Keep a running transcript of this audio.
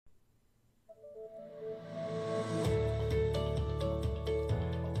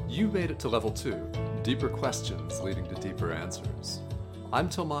You made it to level 2, deeper questions leading to deeper answers. I'm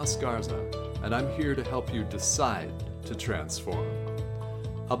Tomas Garza, and I'm here to help you decide to transform.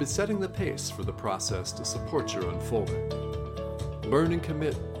 I'll be setting the pace for the process to support your unfolding. Learn and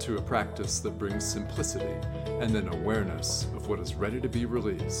commit to a practice that brings simplicity and an awareness of what is ready to be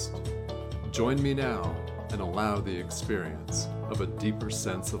released. Join me now and allow the experience of a deeper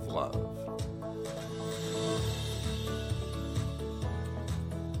sense of love.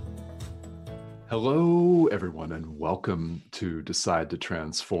 Hello, everyone, and welcome to Decide to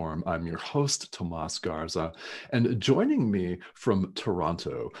Transform. I'm your host, Tomas Garza, and joining me from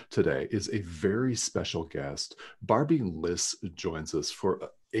Toronto today is a very special guest. Barbie Liss joins us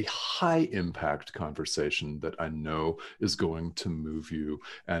for a high-impact conversation that I know is going to move you,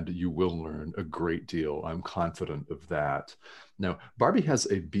 and you will learn a great deal. I'm confident of that. Now, Barbie has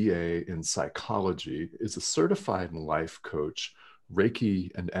a BA in psychology, is a certified life coach,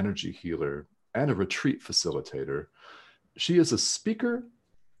 Reiki and energy healer, and a retreat facilitator. She is a speaker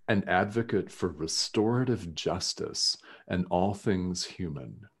and advocate for restorative justice and all things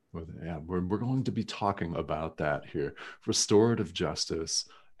human. We're going to be talking about that here, restorative justice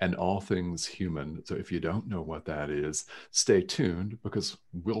and all things human. So if you don't know what that is, stay tuned because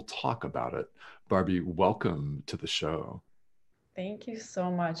we'll talk about it. Barbie, welcome to the show. Thank you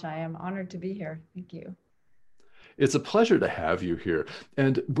so much. I am honored to be here. Thank you. It's a pleasure to have you here.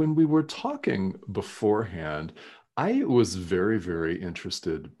 And when we were talking beforehand, I was very, very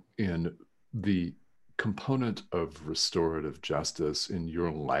interested in the component of restorative justice in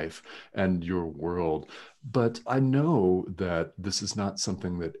your life and your world. But I know that this is not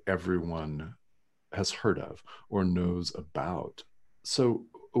something that everyone has heard of or knows about. So,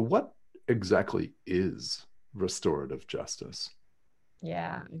 what exactly is restorative justice?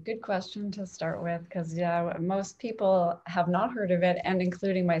 Yeah, good question to start with because most people have not heard of it, and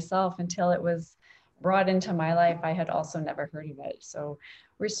including myself, until it was brought into my life, I had also never heard of it. So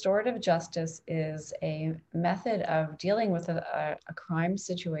restorative justice is a method of dealing with a crime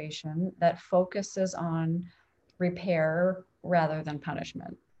situation that focuses on repair rather than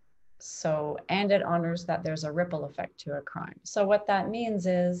punishment. So, and it honors that there's a ripple effect to a crime. So what that means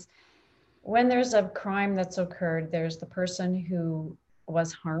is when there's a crime that's occurred, there's the person who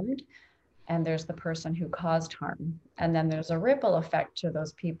was harmed and there's the person who caused harm. And then there's a ripple effect to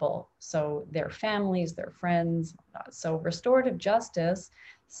those people. So their families, their friends. So restorative justice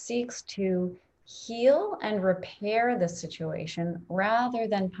seeks to heal and repair the situation rather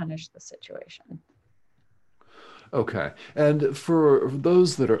than punish the situation. Okay. And for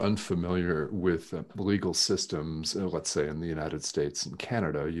those that are unfamiliar with legal systems, let's say in the United States and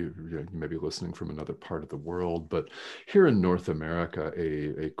Canada, you may be listening from another part of the world, but here in North America,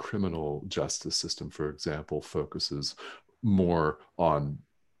 a criminal justice system, for example, focuses more on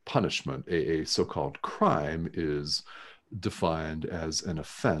punishment. A so-called crime is defined as an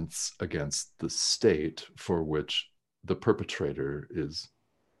offense against the state for which the perpetrator is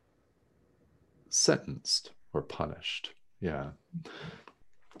sentenced or punished. Yeah.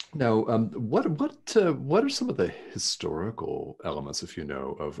 Now, what are some of the historical elements, if you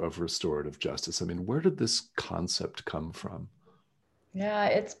know, of restorative justice? I mean, where did this concept come from? Yeah,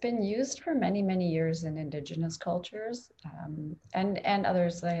 it's been used for many, many years in indigenous cultures, and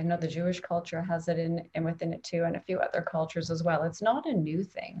others. I know the Jewish culture has it in within it too, and a few other cultures as well. It's not a new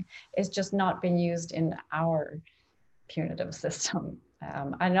thing. It's just not been used in our punitive system.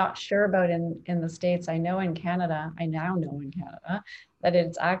 I'm not sure about in the States. I know in Canada, I now know in Canada that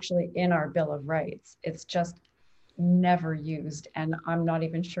it's actually in our Bill of Rights. It's just never used, and I'm not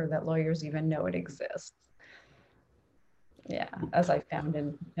even sure that lawyers even know it exists. Yeah, as I found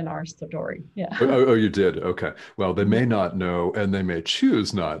in our story. Yeah. Oh, you did. Okay. Well, they may not know, and they may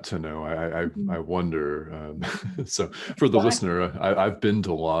choose not to know. I wonder. So, for the Exactly. listener, I've been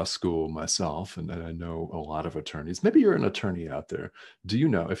to law school myself, and I know a lot of attorneys. Maybe you're an attorney out there. Do you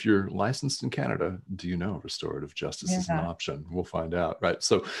know if you're licensed in Canada? Do you know restorative justice is an Yeah. option? We'll find out. Right.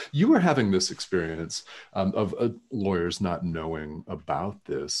 So, you were having this experience of lawyers not knowing about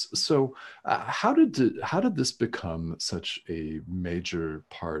this. So, how did this become such a major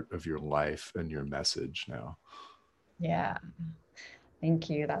part of your life and your message now? Yeah. Thank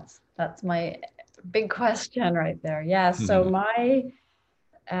you. That's my big question right there. Yeah. So my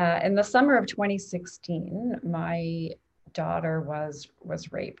in the summer of 2016, my daughter was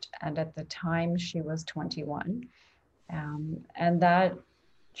raped, and at the time she was 21, and that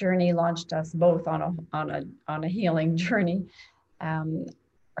journey launched us both on a healing journey. Um,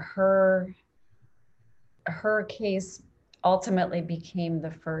 her her case ultimately became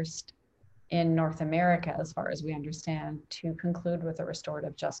the first in North America, as far as we understand, to conclude with a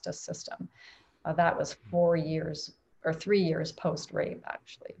restorative justice system. That was 4 years or 3 years post-rape,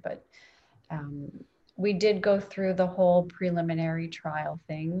 actually. But we did go through the whole preliminary trial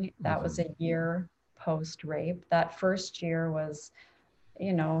thing. That was a year post-rape. That first year was,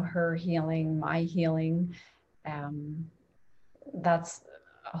 you know, her healing, my healing. That's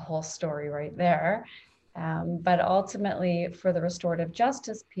a whole story right there. But ultimately, for the restorative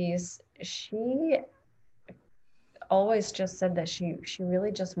justice piece, she always just said that she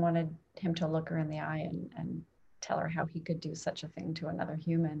really just wanted him to look her in the eye and tell her how he could do such a thing to another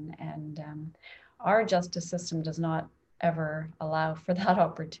human. And our justice system does not ever allow for that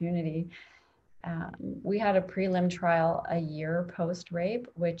opportunity. We had a prelim trial a year post-rape,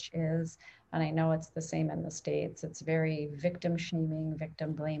 which is, and I know it's the same in the States, it's very victim shaming,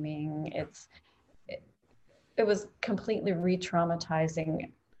 victim blaming. It was completely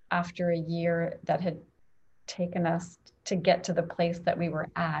re-traumatizing after a year that had taken us to get to the place that we were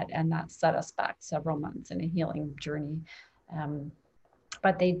at, and that set us back several months in a healing journey.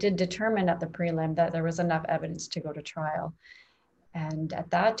 But they did determine at the prelim that there was enough evidence to go to trial. And at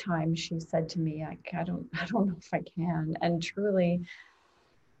that time, she said to me, I don't know if I can. And truly,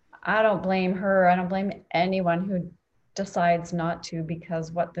 I don't blame her. I don't blame anyone who decides not to,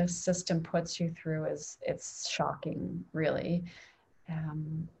 because what this system puts you through it's shocking, really.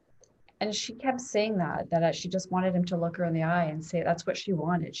 And she kept saying that she just wanted him to look her in the eye and say that's what she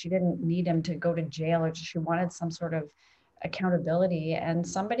wanted. She didn't need him to go to jail, or she wanted some sort of accountability. And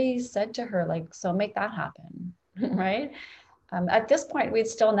somebody said to her, like, so make that happen, right? At this point, we'd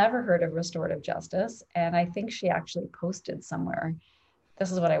still never heard of restorative justice. And I think she actually posted somewhere,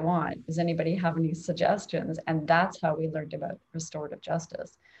 this is what I want. Does anybody have any suggestions? And that's how we learned about restorative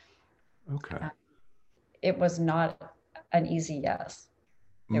justice. Okay. It was not an easy yes.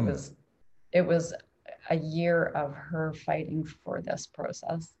 It was a year of her fighting for this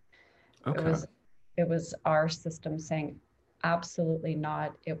process. Okay. It was our system saying, absolutely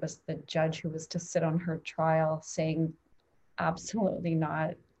not. It was the judge who was to sit on her trial saying, absolutely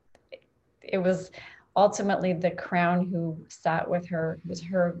not. It was ultimately the Crown who sat with her. It was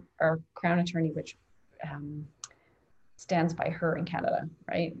our Crown attorney, which stands by her in Canada,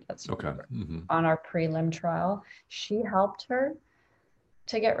 right? That's okay. On our prelim trial. She helped her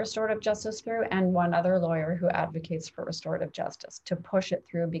to get restorative justice through, and one other lawyer who advocates for restorative justice to push it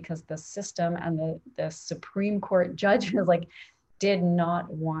through, because the system and the Supreme Court judges did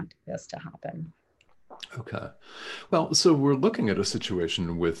not want this to happen. Okay. Well, so we're looking at a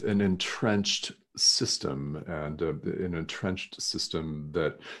situation with an entrenched system, and an entrenched system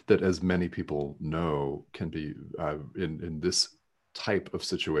that, as many people know, can be in this type of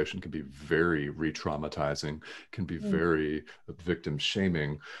situation can be very re-traumatizing, can be very victim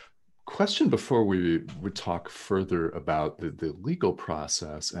shaming. Question before we would talk further about the legal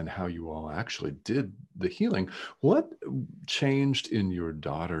process and how you all actually did the healing, what changed in your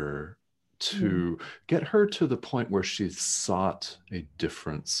daughter to get her to the point where she sought a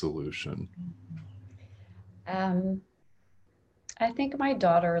different solution? I think my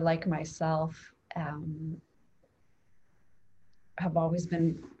daughter, like myself, have always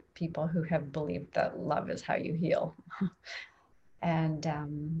been people who have believed that love is how you heal. And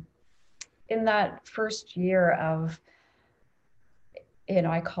in that first year of,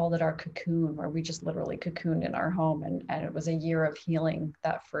 I called it our cocoon, where we just literally cocooned in our home. And it was a year of healing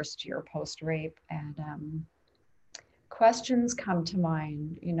that first year post-rape. And questions come to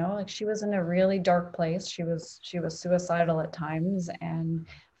mind, like she was in a really dark place. She was suicidal at times. And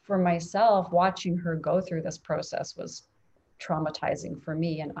for myself, watching her go through this process was traumatizing for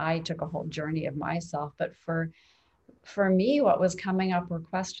me. And I took a whole journey of myself. But for me, what was coming up were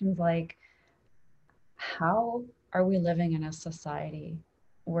questions like, how are we living in a society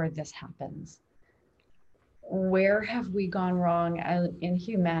where this happens? Where have we gone wrong in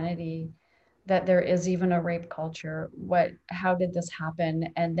humanity that there is even a rape culture? How did this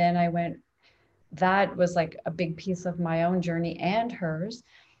happen? And then I went, that was like a big piece of my own journey and hers.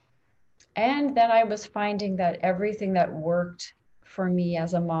 And then I was finding that everything that worked for me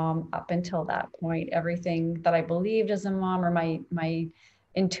as a mom up until that point, everything that I believed as a mom, or my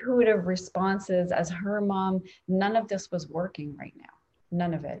intuitive responses as her mom, none of this was working right now.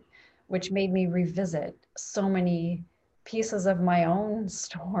 None of it, which made me revisit so many pieces of my own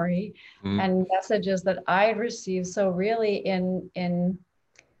story and messages that I'd received. So really in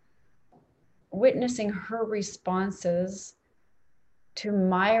witnessing her responses to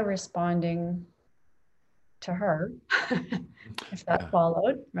my responding to her, if that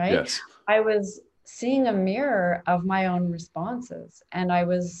followed, right? Yes. I was seeing a mirror of my own responses. And I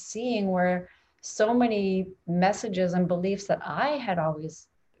was seeing where so many messages and beliefs that I had always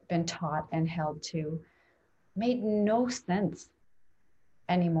been taught and held to made no sense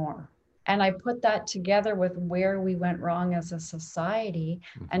anymore. And I put that together with where we went wrong as a society,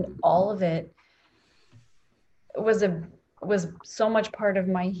 and all of it was so much part of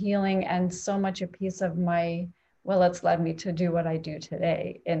my healing and so much a piece of my, well, it's led me to do what I do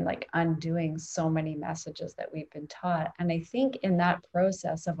today in like undoing so many messages that we've been taught. And I think in that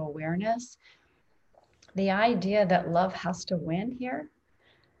process of awareness, the idea that love has to win here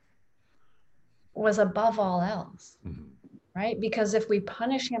was above all else. Right? Because if we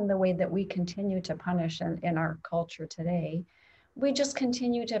punish him the way that we continue to punish in our culture today, we just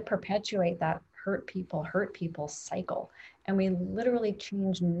continue to perpetuate that hurt people cycle. And we literally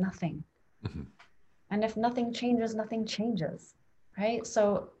change nothing. And if nothing changes, nothing changes. Right?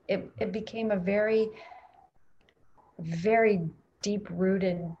 So it became a very, very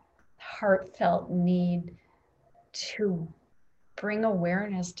deep-rooted, heartfelt need to bring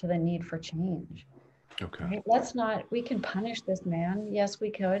awareness to the need for change. Okay. Right? Let's not, we can punish this man. Yes, we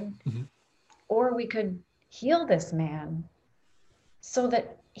could. Or we could heal this man so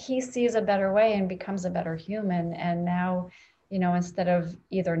that he sees a better way and becomes a better human. And now, you know, instead of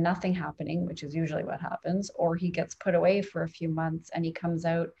either nothing happening, which is usually what happens, or he gets put away for a few months and he comes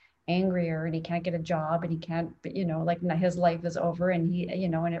out angrier and he can't get a job and he can't, you know, like his life is over and he, you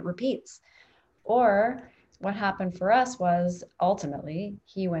know, and it repeats. Or what happened for us was ultimately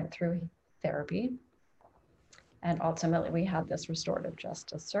he went through therapy. And ultimately, we had this restorative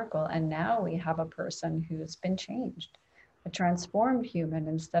justice circle. And now we have a person who's been changed, a transformed human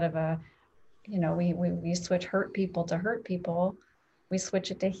instead of a, you know, we switch hurt people to hurt people. We switch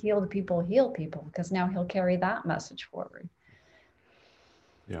it to heal people, because now he'll carry that message forward.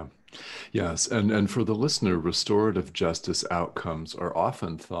 Yeah. Yes. And for the listener, restorative justice outcomes are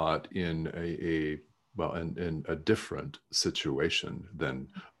often thought in in a different situation than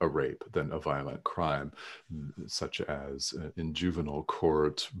a rape, than a violent crime, such as in juvenile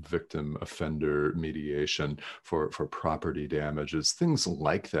court, victim offender mediation for property damages, things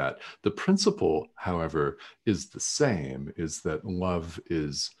like that. The principle, however, is the same, is that love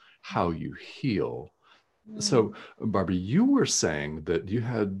is how you heal. So, Barbie, you were saying that you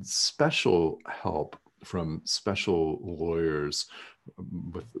had special help from special lawyers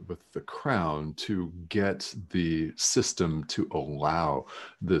with the Crown to get the system to allow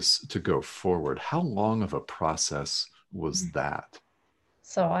this to go forward. How long of a process was that?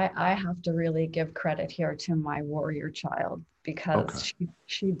 So I have to really give credit here to my warrior child because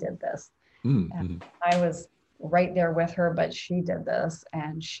she did this. And I was right there with her, but she did this,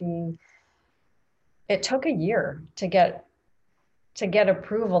 and it took a year to get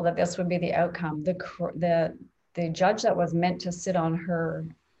approval that this would be the outcome. The judge that was meant to sit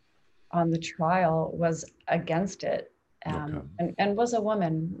on the trial was against it, and was a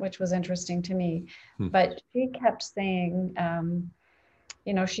woman, which was interesting to me. But she kept saying,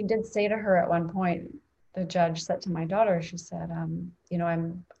 you know, she did say to her at one point, the judge said to my daughter, she said, you know,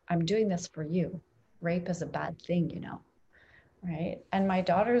 I'm doing this for you. Rape is a bad thing, you know. Right. And my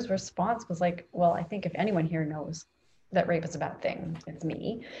daughter's response was like, well, I think if anyone here knows that rape is a bad thing, it's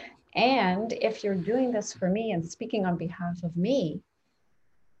me. And if you're doing this for me and speaking on behalf of me,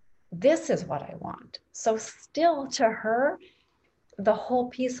 this is what I want. So still to her, the whole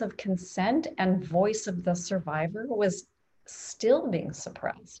piece of consent and voice of the survivor was still being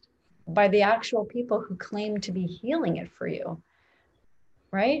suppressed by the actual people who claim to be healing it for you.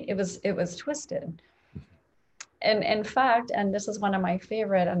 Right. It was twisted. And in fact, and this is one of my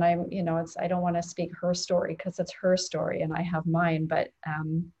favorite, and I'm, you know, I don't want to speak her story because it's her story and I have mine, but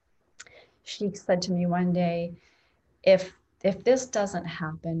she said to me one day, if this doesn't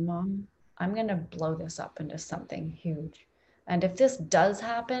happen, Mom, I'm going to blow this up into something huge. And if this does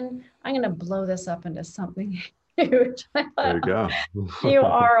happen, I'm going to blow this up into something huge. There you go. You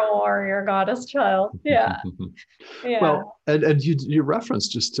are a warrior, goddess child. Yeah. Yeah. Well, and you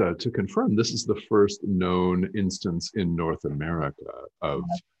referenced, just to confirm, this is the first known instance in North America of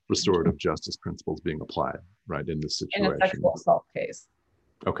restorative justice principles being applied, right, in this situation. In a sexual assault case.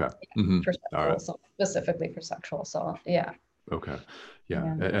 Okay. For sexual assault, specifically for sexual assault. Yeah. Okay.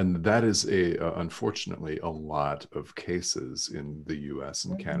 Yeah. And that is unfortunately a lot of cases in the US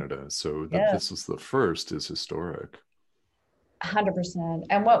and Canada. So that this is the first is historic. 100%.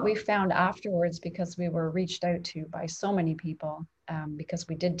 And what we found afterwards, because we were reached out to by so many people, because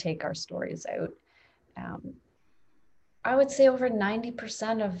we did take our stories out, I would say over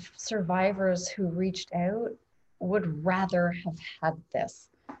 90% of survivors who reached out would rather have had this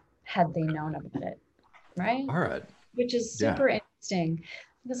had they known about it, right? All right. Which is Yeah. super interesting,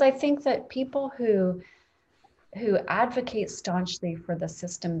 because I think that people who advocate staunchly for the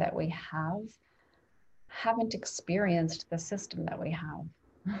system that we have haven't experienced the system that we have.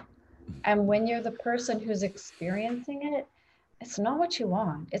 And when you're the person who's experiencing it, it's not what you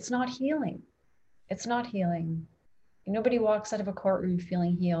want. It's not healing. It's not healing. Nobody walks out of a courtroom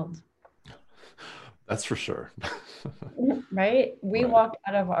feeling healed. That's for sure. Right? We Right. walked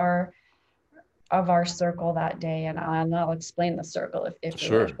out of our circle that day, and I'll explain the circle if you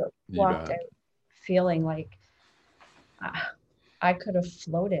wish, Sure. but You walked bet. out feeling like I could have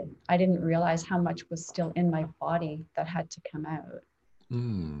floated. I didn't realize how much was still in my body that had to come out.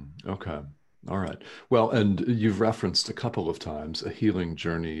 Okay. All right. Well, and you've referenced a couple of times a healing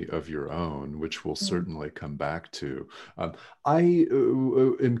journey of your own, which we'll Mm. certainly come back to. I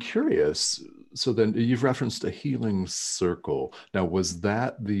am curious. So then you've referenced a healing circle. Now, was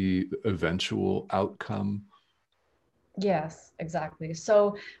that the eventual outcome? Yes, exactly.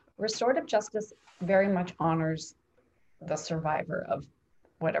 So restorative justice very much honors the survivor of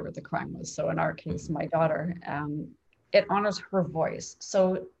whatever the crime was. So in our case, Mhm. my daughter, it honors her voice.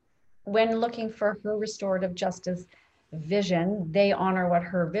 So when looking for her restorative justice vision, they honor what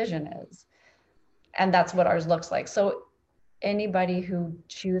her vision is. And that's what ours looks like. So anybody who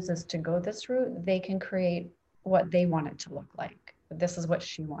chooses to go this route, they can create what they want it to look like. This is what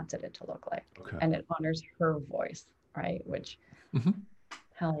she wanted it to look like. Okay. And it honors her voice, right? Which, Mhm.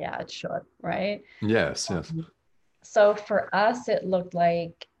 hell yeah, it should, right? Yes, yes. So for us, it looked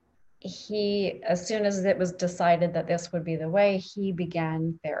like as soon as it was decided that this would be the way, he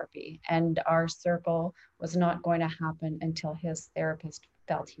began therapy. And our circle was not going to happen until his therapist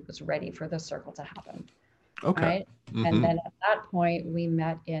felt he was ready for the circle to happen. Okay. Right. And Hmm. then at that point, we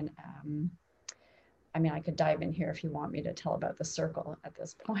met in, I mean, I could dive in here if you want me to tell about the circle at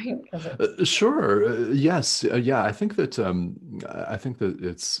this point, because it's, Sure. Yes. Yeah. I think that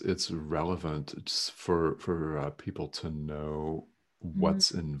it's relevant for people to know mm, what's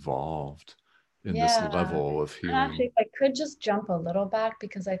involved in this yeah. level of And actually, healing. if I could just jump a little back,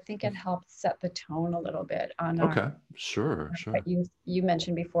 because I think it helps set the tone a little bit on our, Okay. Sure. what Sure. you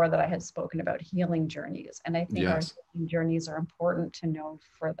mentioned before that I had spoken about healing journeys. And I think our Yes. healing journeys are important to know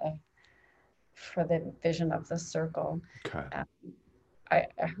for the vision of the circle. Okay. Um,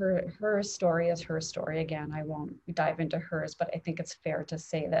 her story is her story. Again, I won't dive into hers, but I think it's fair to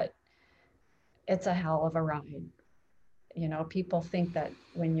say that it's a hell of a ride. You know, people think that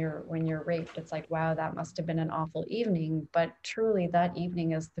when you're raped, it's like, wow, that must have been an awful evening. But truly, that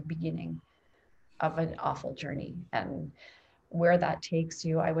evening is the beginning of an awful journey. And where that takes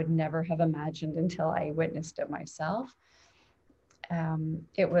you, I would never have imagined until I witnessed it myself.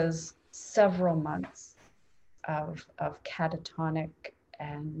 It was several months of catatonic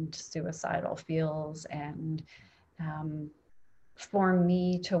and suicidal feels. And um, for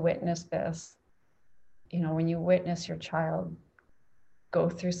me to witness this, you know, when you witness your child go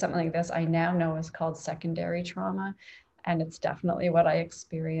through something like this, I now know is called secondary trauma. And it's definitely what I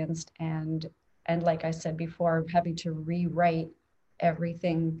experienced. And like I said before, having to rewrite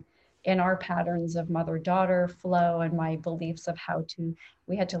everything in our patterns of mother-daughter flow and my beliefs of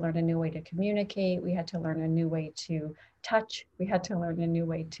we had to learn a new way to communicate. We had to learn a new way to touch. We had to learn a new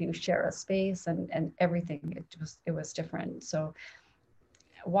way to share a space and everything. It was different. So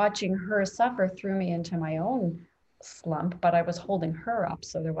watching her suffer threw me into my own slump, but I was holding her up.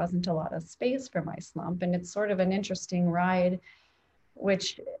 So there wasn't a lot of space for my slump. And it's sort of an interesting ride,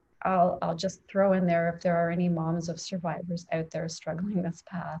 which I'll just throw in there. If there are any moms of survivors out there struggling this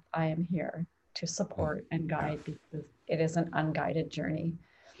path, I am here to Mm. support and Yeah. guide, because it is an unguided journey.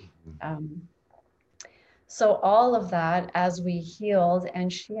 Mhm. Um, so all of that as we healed,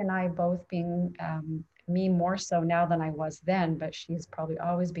 and she and I both being, me more so now than I was then, but she's probably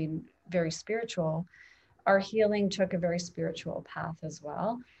always been very spiritual. Our healing took a very spiritual path as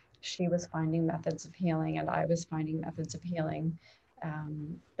well. She was finding methods of healing, and I was finding methods of healing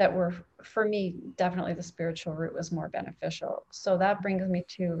that were, for me, definitely the spiritual route was more beneficial. So that brings me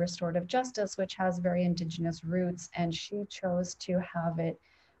to restorative justice, which has very Indigenous roots, and she chose to have it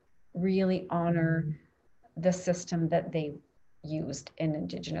really honor the system that they used in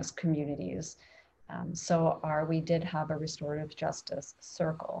Indigenous communities. We did have a restorative justice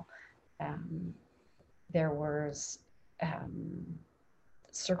circle. Um, there was um,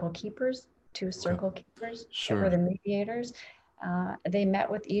 circle keepers, two Okay. circle keepers that were Sure. the mediators. They met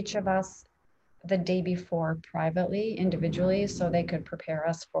with each of us the day before privately, individually, so they could prepare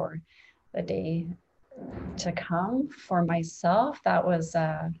us for the day to come. For myself, that was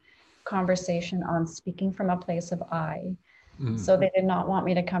a conversation on speaking from a place of I. So they did not want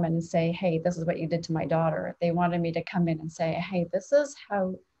me to come in and say, hey, this is what you did to my daughter. They wanted me to come in and say, hey, this is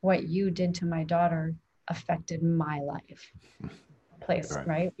how what you did to my daughter affected my life. Place,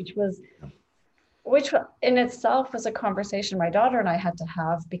 right? Which in itself was a conversation my daughter and I had to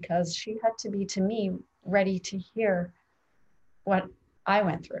have, because she had to be, to me, ready to hear what I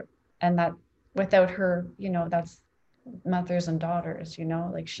went through. And that without her, that's mothers and daughters,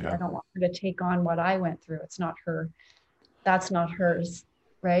 like I don't want her to take on what I went through. It's not her, that's not hers,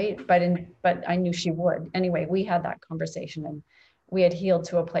 right? But I knew she would. Anyway, we had that conversation and we had healed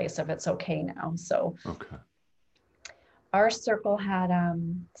to a place of it's okay now. So our circle had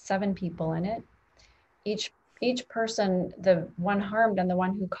 7 people in it. Each person, the one harmed and the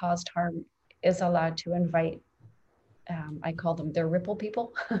one who caused harm, is allowed to invite, I call them their ripple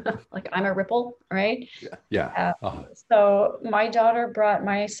people. Like I'm a ripple, right? So my daughter brought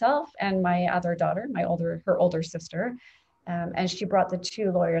myself and my other daughter, her older sister, and she brought the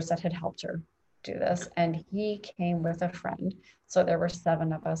 2 lawyers that had helped her do this. And he came with a friend. So there were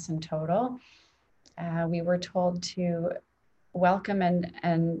 7 of us in total. We were told to welcome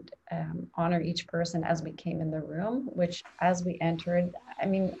and honor each person as we came in the room, which as we entered,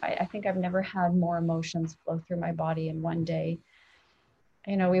 I think I've never had more emotions flow through my body in one day.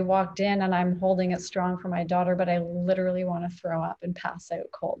 We walked in and I'm holding it strong for my daughter, but I literally want to throw up and pass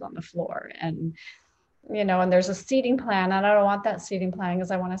out cold on the floor. And, and there's a seating plan, and I don't want that seating plan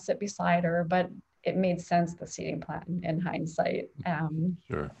because I want to sit beside her, but it made sense, the seating plan, in hindsight.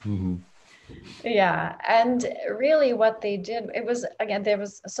 Sure. Mm-hmm. Yeah. And really what they did, it was, again,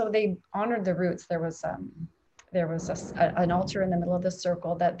 so they honored the roots. There was an altar in the middle of the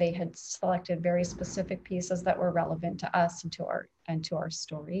circle that they had selected very specific pieces that were relevant to us and to our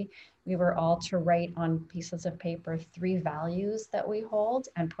story. We were all to write on pieces of paper 3 values that we hold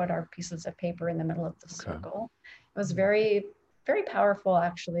and put our pieces of paper in the middle of the circle. It was very, very powerful,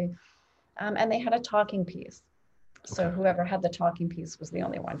 actually. And they had a talking piece. So whoever had the talking piece was the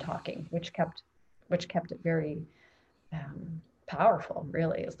only one talking, which kept it very powerful,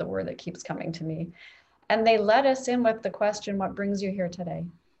 really, is the word that keeps coming to me. And they let us in with the question, what brings you here today?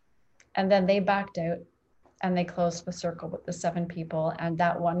 And then they backed out and they closed the circle with the 7 people. And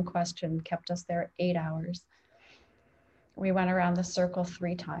that one question kept us there 8 hours. We went around the circle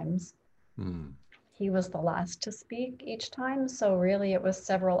 3 times. He was the last to speak each time. So really it was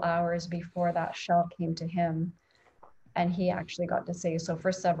several hours before that shell came to him. And he actually got to say, so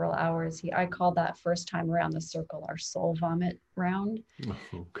for several hours, I called that first time around the circle our soul vomit round.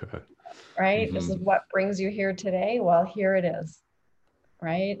 Right? Mm-hmm. This is what brings you here today. Well, here it is.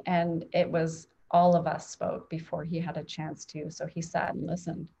 Right? And it was all of us spoke before he had a chance to. So he sat and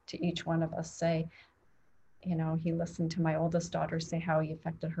listened to each one of us say, he listened to my oldest daughter say how he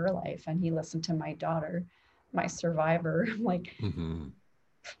affected her life. And he listened to my daughter, my survivor,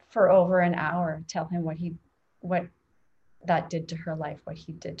 for over an hour, tell him what that did to her life, what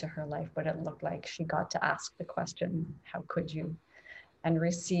he did to her life, what it looked like. She got to ask the question, how could you? And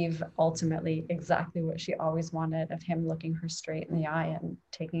receive ultimately exactly what she always wanted, of him looking her straight in the eye and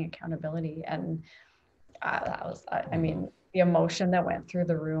taking accountability. And that was, the emotion that went through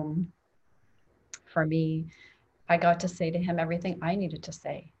the room for me. I got to say to him everything I needed to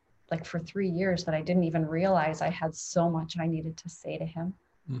say, like for 3 years that I didn't even realize I had so much I needed to say to him.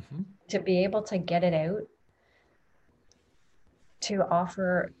 To be able to get it out, to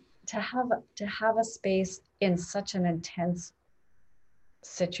offer, to have a space in such an intense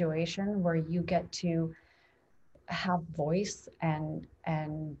situation where you get to have voice and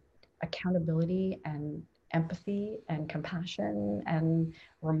accountability and empathy and compassion and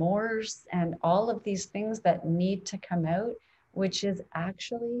remorse and all of these things that need to come out, which is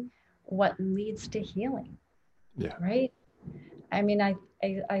actually what leads to healing. Right?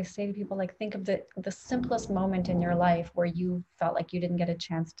 I say to people, like, think of the simplest moment in your life where you felt like you didn't get a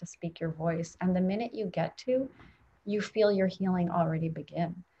chance to speak your voice. And the minute you get to, you feel your healing already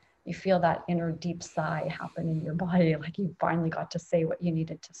begin. You feel that inner deep sigh happen in your body, like you finally got to say what you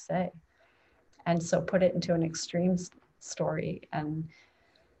needed to say. And so put it into an extreme story. And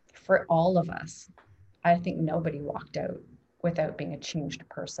for all of us, I think nobody walked out without being a changed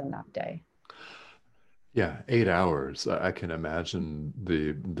person that day. Yeah, 8 hours. I can imagine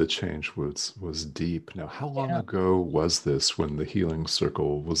the change was deep. Now, how long ago was this when the healing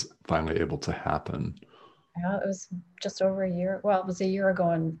circle was finally able to happen? It was just over a year. Well, it was a year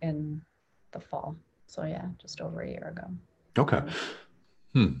ago in the fall. So yeah, just over a year ago. Okay.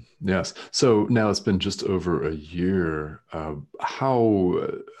 Yes. So now it's been just over a year. How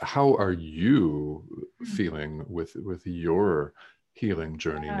are you feeling with your healing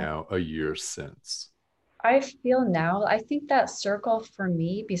journey now, a year since? I feel now, I think that circle for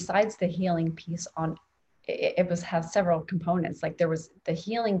me, besides the healing piece on it was has several components. Like there was the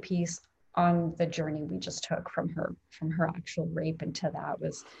healing piece on the journey we just took from her actual rape into that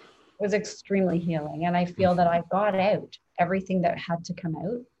was extremely healing. And I feel that I got out everything that had to come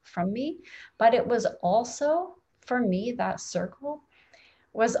out from me. But it was also for me, that circle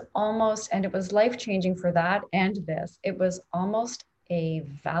was almost, and it was life changing for that and this, it was almost a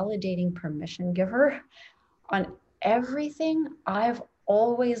validating permission giver on everything I've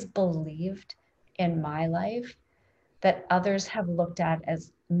always believed in my life that others have looked at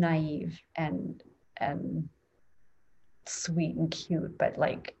as naive and sweet and cute, but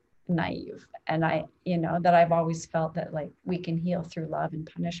like naive. And I, that I've always felt that like we can heal through love and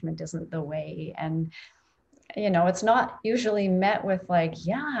punishment isn't the way. And it's not usually met with like,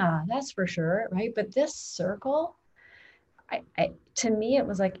 yeah, that's for sure, right? But this circle, to me, it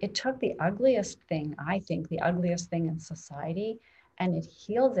was like it took the ugliest thing, I think, the ugliest thing in society, and it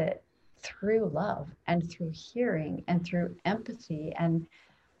healed it through love and through hearing and through empathy. And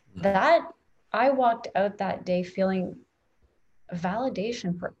that I walked out that day feeling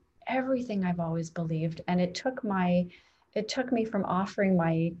validation for everything I've always believed. And it took me from offering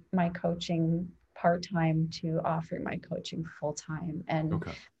my coaching part-time to offering my coaching full-time. And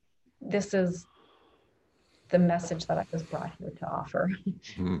Okay. this is the message that I was brought here to offer.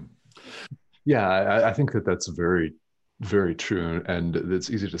 Mhm. Yeah, I think that that's very, very true. And it's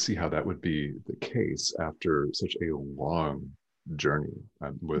easy to see how that would be the case after such a long journey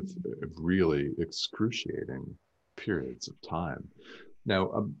with really excruciating periods of time.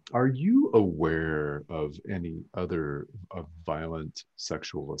 Now, are you aware of any other violent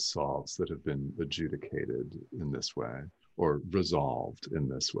sexual assaults that have been adjudicated in this way or resolved in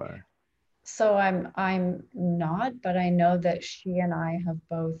this way? So I'm not, but I know that she and I have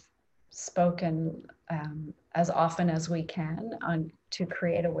both spoken as often as we can on to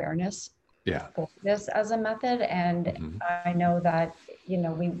create awareness Yeah. for this as a method. And Hmm. I know that,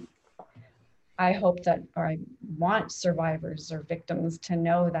 I hope that, or I want survivors or victims to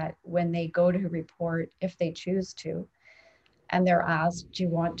know that when they go to report, if they choose to, and they're asked, do you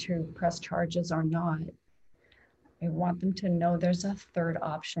want to press charges or not? I want them to know there's a third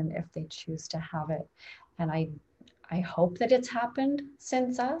option if they choose to have it. And I hope that it's happened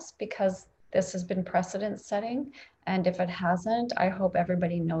since us because this has been precedent setting. And if it hasn't, I hope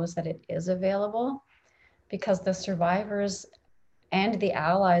everybody knows that it is available because the survivors and the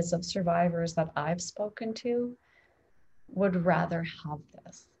allies of survivors that I've spoken to would rather have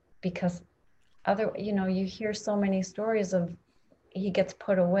this because you hear so many stories of he gets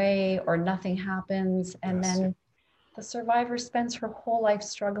put away or nothing happens. And Yes. then the survivor spends her whole life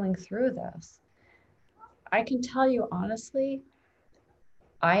struggling through this. I can tell you honestly,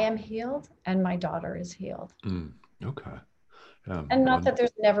 I am healed and my daughter is healed. Mm, okay. And not One. that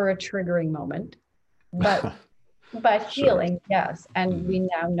there's never a triggering moment, but Sure. healing, yes. And we Hmm.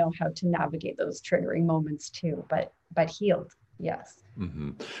 now know how to navigate those triggering moments too, but healed, yes.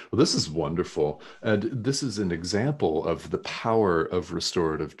 Hmm. Well, this is wonderful. And this is an example of the power of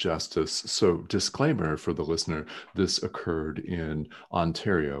restorative justice. So, disclaimer for the listener, this occurred in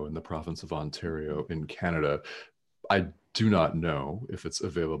Ontario, in the province of Ontario in Canada. I do not know if it's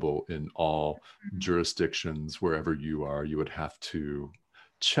available in all jurisdictions wherever you are. You would have to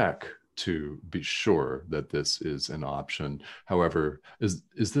check to be sure that this is an option. However, is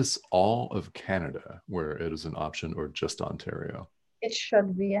this all of Canada where it is an option or just Ontario? It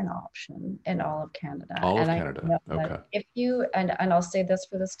should be an option in all of Canada. All of And I Canada. know that Okay. if you, and I'll say this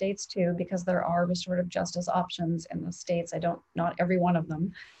for the States too, because there are restorative justice options in the States. Not every one of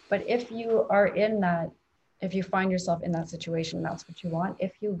them, but if you are in that, if you find yourself in that situation, that's what you want.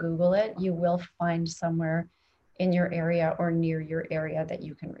 If you Google it, you will find somewhere in your area or near your area that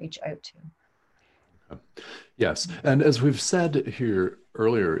you can reach out to. Yes. And as we've said here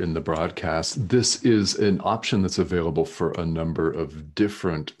earlier in the broadcast, this is an option that's available for a number of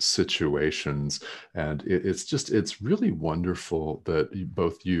different situations. And it's really wonderful that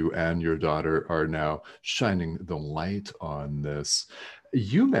both you and your daughter are now shining the light on this.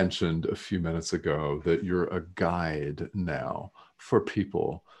 You mentioned a few minutes ago that you're a guide now for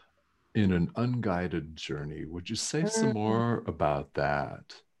people in an unguided journey. Would you say some Mm, more about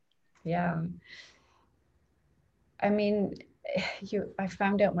that? yeah. I mean, I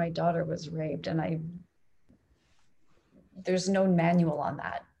found out my daughter was raped and there's no manual on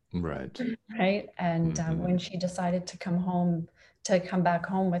that. Right. Right. And Hmm. when she decided to come back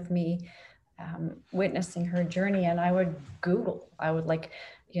home with me, witnessing her journey, and I would Google, I would like,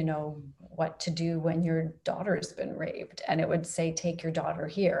 you know, what to do when your daughter's been raped. And it would say, take your daughter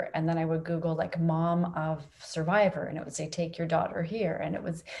here. And then I would Google like mom of survivor, and it would say, take your daughter here. And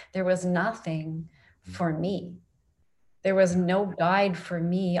there was nothing for me. There was no guide for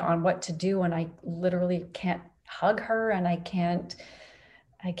me on what to do. And I literally can't hug her, and I can't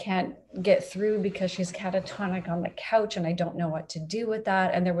get through because she's catatonic on the couch, and I don't know what to do with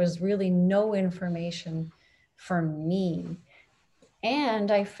that. And there was really no information for me. And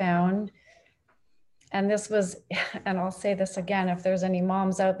I found, and this was, and I'll say this again, if there's any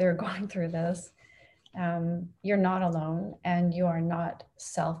moms out there going through this, you're not alone, and you are not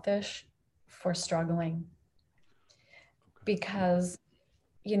selfish for struggling. Because,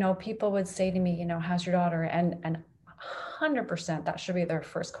 you know, people would say to me, you know, how's your daughter? And 100% that should be their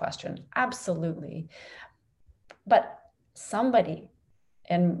first question. Absolutely. But somebody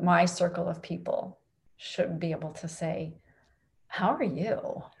in my circle of people should be able to say, how are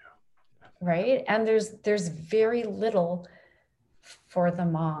you? Right? And there's very little for the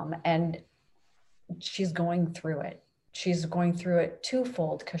mom, and she's going through it. She's going through it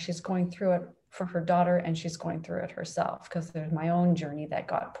twofold, because she's going through it for her daughter, and she's going through it herself, because there's my own journey that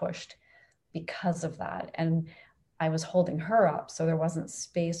got pushed because of that. And I was holding her up, so there wasn't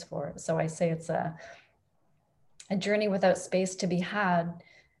space for it. So I say it's a journey without space to be had,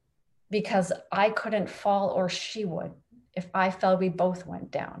 because I couldn't fall, or she would. If I fell, we both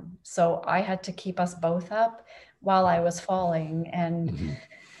went down. So I had to keep us both up while I was falling. And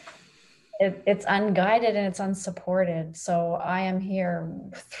it's unguided and it's unsupported. So I am here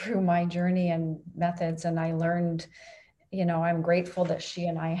through my journey and methods. And I learned, you know, I'm grateful that she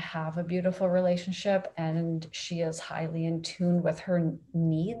and I have a beautiful relationship, and she is highly in tune with her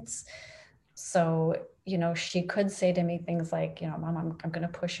needs. So, you know, she could say to me things like, you know, Mom, I'm going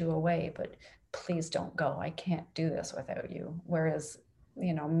to push you away, but please don't go. I can't do this without you. Whereas,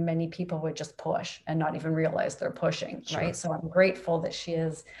 you know, many people would just push and not even realize they're pushing, Sure. right? So I'm grateful that she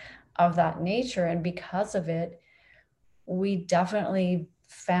is of that nature. And because of it, we definitely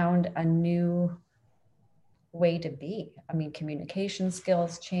found a new way to be. I mean, communication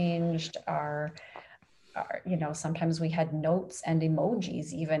skills changed. Our you know, sometimes we had notes and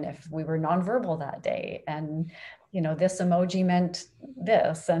emojis, even if we were nonverbal that day. And, you know, this emoji meant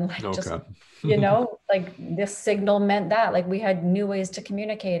this, and like, Okay. just, you know, like this signal meant that. Like we had new ways to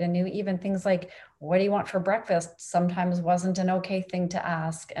communicate, and new even things like, what do you want for breakfast? Sometimes wasn't an okay thing to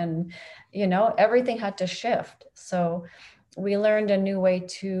ask. And, you know, everything had to shift. So we learned a new way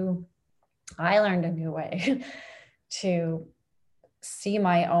I learned a new way to see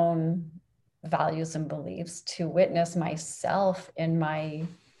my own values and beliefs, to witness myself in my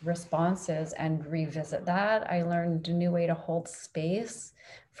responses and revisit that. I learned a new way to hold space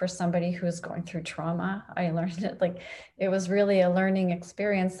for somebody who's going through trauma. I learned it, like, it was really a learning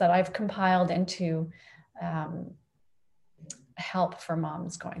experience that I've compiled into help for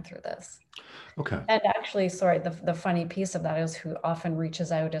moms going through this. Okay. And actually, sorry, the funny piece of that is who often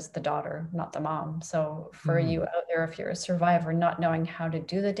reaches out is the daughter, not the mom. So for you out there, if you're a survivor, not knowing how to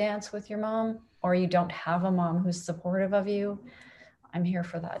do the dance with your mom, or you don't have a mom who's supportive of you, I'm here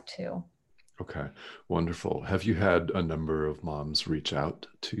for that too. Okay, wonderful. Have you had a number of moms reach out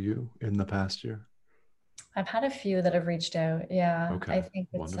to you in the past year? I've had a few that have reached out. Yeah, Okay, I think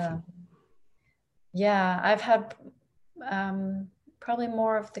it's, wonderful. yeah, I've had probably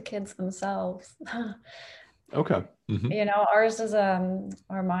more of the kids themselves. Okay. You know, ours is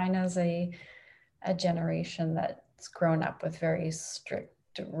or mine is a generation that's grown up with very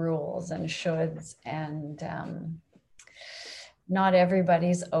strict rules and shoulds, and not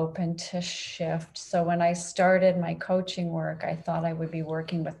everybody's open to shift. So when I started my coaching work, I thought I would be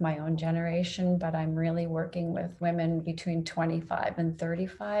working with my own generation, but I'm really working with women between 25 and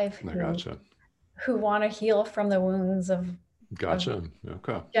 35 who want to heal from the wounds of Gotcha.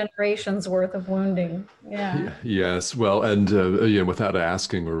 Okay. Generations worth of wounding. Yeah. Yes. Well, and you know, without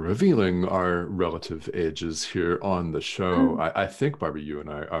asking or revealing our relative ages here on the show, I think, Barbara, you and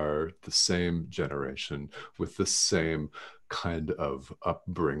I are the same generation with the same kind of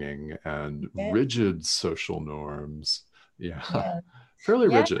upbringing and rigid social norms. Yeah. Fairly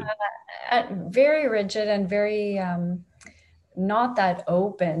rigid. Very rigid and very not that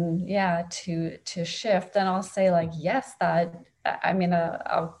open, to shift. And I'll say, like, yes, that, I mean,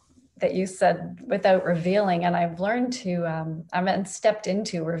 that you said without revealing, and I've learned to, I stepped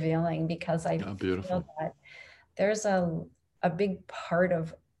into revealing, because I feel that there's a big part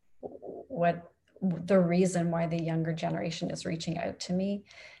of what the reason why the younger generation is reaching out to me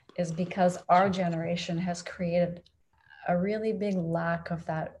is because our generation has created a really big lack of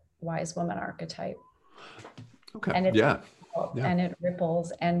that wise woman archetype. Okay. And Yeah. and it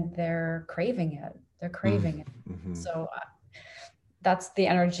ripples, and they're craving it. They're craving it. Mm-hmm. So that's the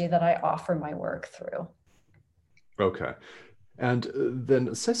energy that I offer my work through. Okay. And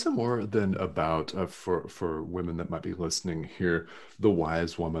then say some more then about for women that might be listening here, the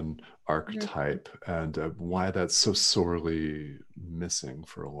wise woman archetype and why that's so sorely missing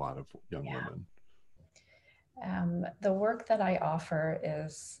for a lot of young Yeah. women. The work that I offer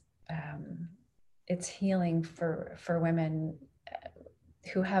is it's healing for women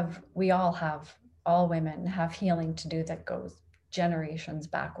who have, we all have, all women have healing to do that goes generations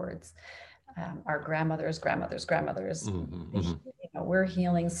backwards. Our grandmothers, Mm-hmm, mm-hmm. we're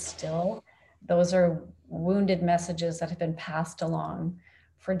healing still. Those are wounded messages that have been passed along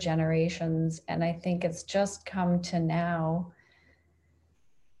for generations. And I think it's just come to now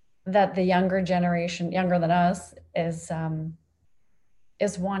that the younger generation, younger than us, is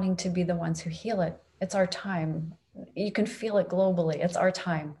wanting to be the ones who heal it. It's our time. You can feel it globally. It's our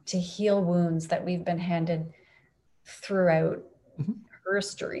time to heal wounds that we've been handed throughout Mm-hmm.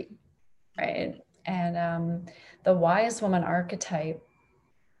 history, right? And the wise woman archetype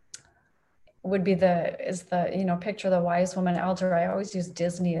would be picture the wise woman elder. I always use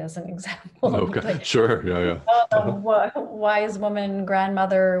Disney as an example. Okay, Like, sure, yeah, yeah. wise woman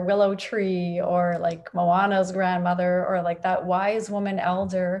grandmother willow tree, or like Moana's grandmother, or like that wise woman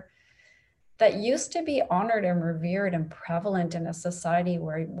elder that used to be honored and revered and prevalent in a society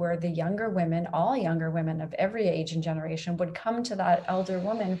where the younger women, all younger women of every age and generation, would come to that elder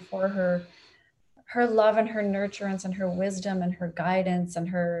woman for her love and her nurturance and her wisdom and her guidance and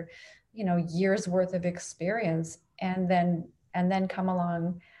her, years worth of experience. And then come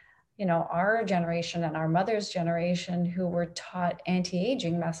along, our generation and our mother's generation, who were taught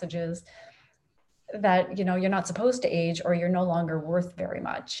anti-aging messages that, you're not supposed to age, or you're no longer worth very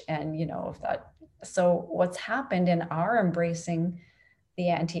much. And, so what's happened in our embracing the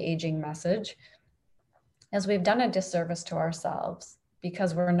anti-aging message is we've done a disservice to ourselves,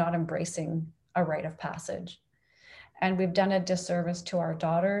 because we're not embracing a rite of passage. And we've done a disservice to our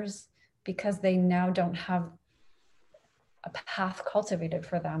daughters, because they now don't have a path cultivated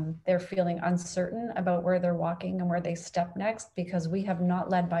for them. They're feeling uncertain about where they're walking and where they step next, because we have not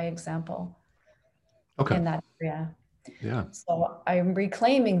led by example Okay. in that area. Yeah. So I'm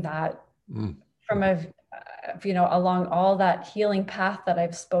reclaiming that Mm. from along all that healing path that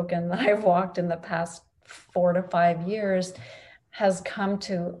I've spoken, that I've walked in the past 4 to 5 years, has come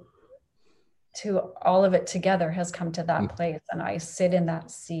to all of it together, has come to that place. And I sit in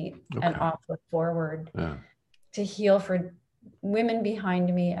that seat and Okay. offer forward Yeah. to heal for women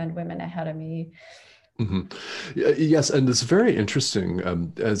behind me and women ahead of me. Mm-hmm. Yes, and it's very interesting.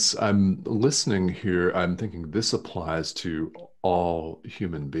 As I'm listening here, I'm thinking this applies to all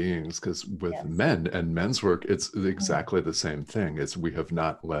human beings, because with Yes. men and men's work, it's exactly the same thing. It's we have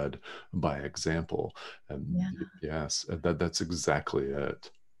not led by example. Yeah. Yes, that's exactly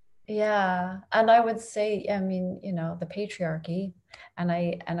it. Yeah. And I would say, the patriarchy, and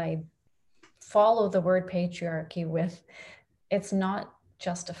I follow the word patriarchy with, it's not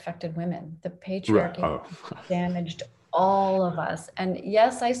just affected women. The Right. patriarchy Oh, damaged all of us. And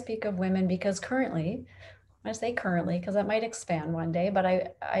yes, I speak of women because currently, I say currently because that might expand one day, but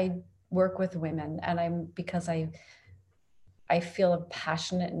I work with women, and because I feel a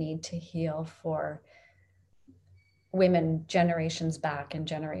passionate need to heal for women generations back and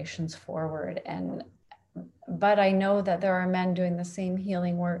generations forward. But I know that there are men doing the same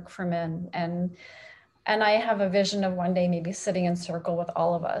healing work for men, and I have a vision of one day maybe sitting in circle with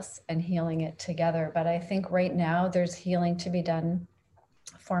all of us and healing it together. But I think right now there's healing to be done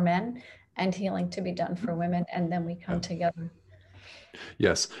for men and healing to be done for women, and then we come yeah. together.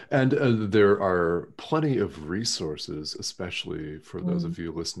 Yes, and there are plenty of resources, especially for those Mm. of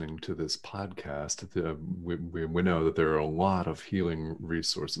you listening to this podcast. We know that there are a lot of healing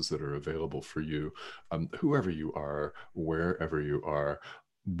resources that are available for you, whoever you are, wherever you are.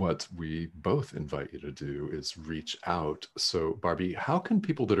 What we both invite you to do is reach out. So, Barbie, how can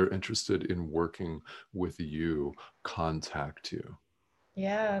people that are interested in working with you contact you?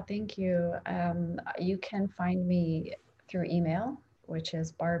 Yeah, thank you. You can find me through email, which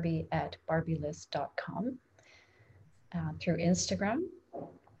is barbie@barbielist.com, through Instagram,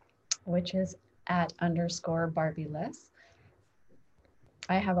 which is @_barbielist.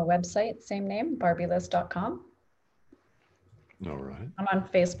 I have a website, same name, barbielist.com. All right. I'm on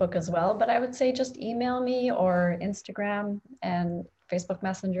Facebook as well, but I would say just email me, or Instagram and Facebook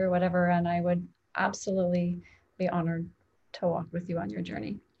Messenger, whatever, and I would absolutely be honored to walk with you on your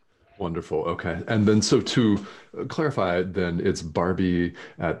journey. Wonderful. Okay. And then so to clarify, then it's Barbie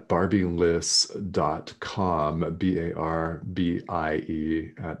at barbieliss.com, Barbie at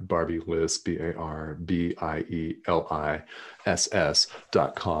barbieliss,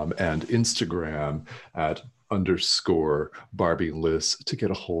 BARBIELISS.com, and Instagram at underscore Barbie Liss to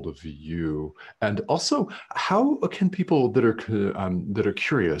get a hold of you. And also, how can people that are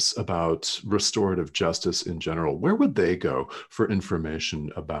curious about restorative justice in general, where would they go for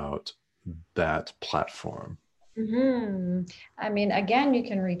information about that platform? I mean, again, you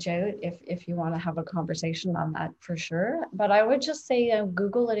can reach out if you want to have a conversation on that for sure. But I would just say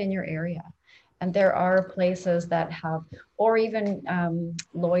Google it in your area. And there are places that have, or even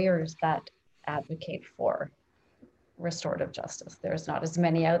lawyers that advocate for restorative justice. There's not as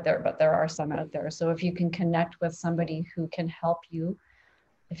many out there, but there are some out there. So if you can connect with somebody who can help you,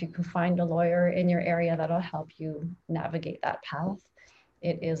 if you can find a lawyer in your area that'll help you navigate that path,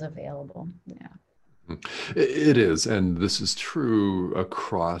 it is available. Yeah. It is, and this is true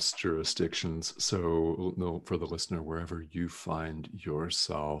across jurisdictions. So, no, for the listener, wherever you find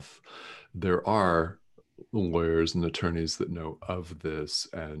yourself, there are lawyers and attorneys that know of this,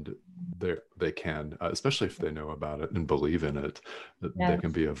 and they can, especially if they know about it and believe in it, that they Yes.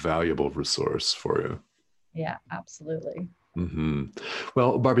 can be a valuable resource for you. Yeah, absolutely. Hmm.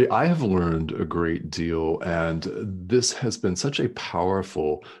 Well, Barbie, I have learned a great deal, and this has been such a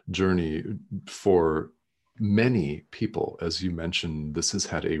powerful journey for many people. As you mentioned, this has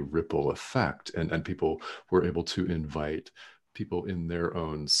had a ripple effect, and people were able to invite people in their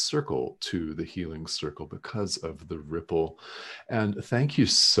own circle to the healing circle because of the ripple. And thank you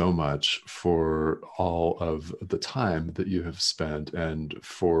so much for all of the time that you have spent and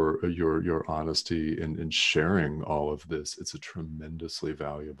for your honesty in sharing all of this. It's a tremendously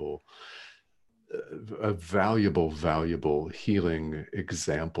valuable, valuable healing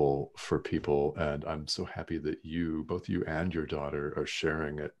example for people. And I'm so happy that both you and your daughter, are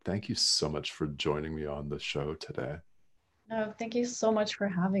sharing it. Thank you so much for joining me on the show today. No, thank you so much for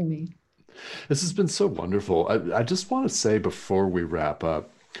having me. This has been so wonderful. I just want to say before we wrap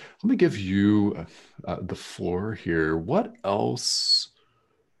up, let me give you the floor here. What else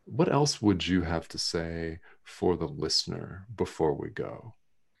would you have to say for the listener before we go?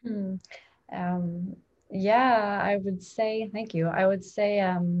 Hmm. Um, yeah, I would say thank you. I would say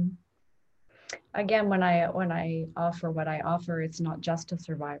again, when I offer what I offer, it's not just to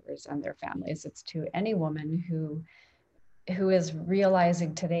survivors and their families. It's to any woman who is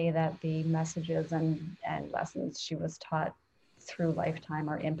realizing today that the messages and lessons she was taught through lifetime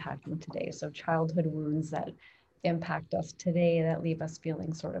are impacting today. So childhood wounds that impact us today, that leave us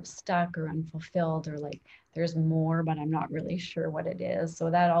feeling sort of stuck or unfulfilled, or like there's more, but I'm not really sure what it is. So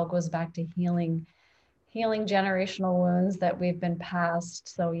that all goes back to healing generational wounds that we've been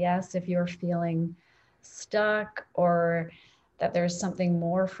passed. So yes, if you're feeling stuck or that there's something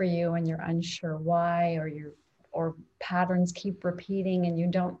more for you and you're unsure why, or patterns keep repeating and you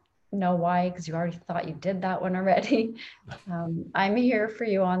don't know why because you already thought you did that one already. I'm here for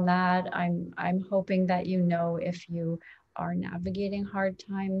you on that. I'm hoping that you know, if you are navigating hard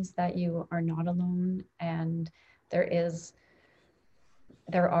times, that you are not alone, and there is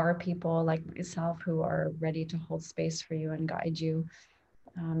there are people like myself who are ready to hold space for you and guide you.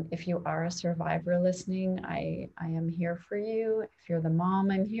 If you are a survivor listening, I am here for you. If you're the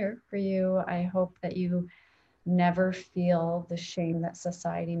mom, I'm here for you. I hope that you never feel the shame that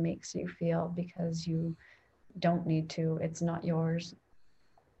society makes you feel, because you don't need to. It's not yours.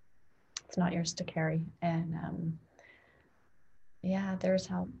 It's not yours to carry. And yeah, there's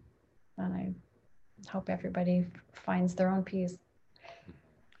help. And I hope everybody finds their own peace.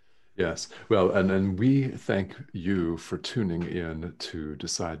 Yes. Well, and we thank you for tuning in to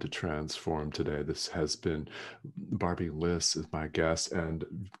Decide to Transform today. This has been Barbie Liss is my guest,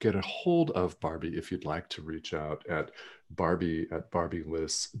 and get a hold of Barbie if you'd like to reach out at Barbie at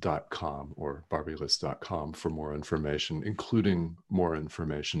barbieliss.com or barbieliss.com for more information, including more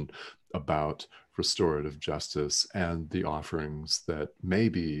information about restorative justice and the offerings that may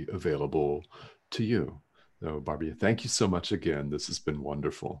be available to you. So, Barbie, thank you so much again. This has been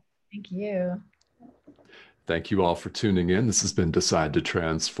wonderful. Thank you. Thank you all for tuning in. This has been Decide to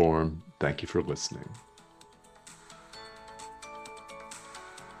Transform. Thank you for listening.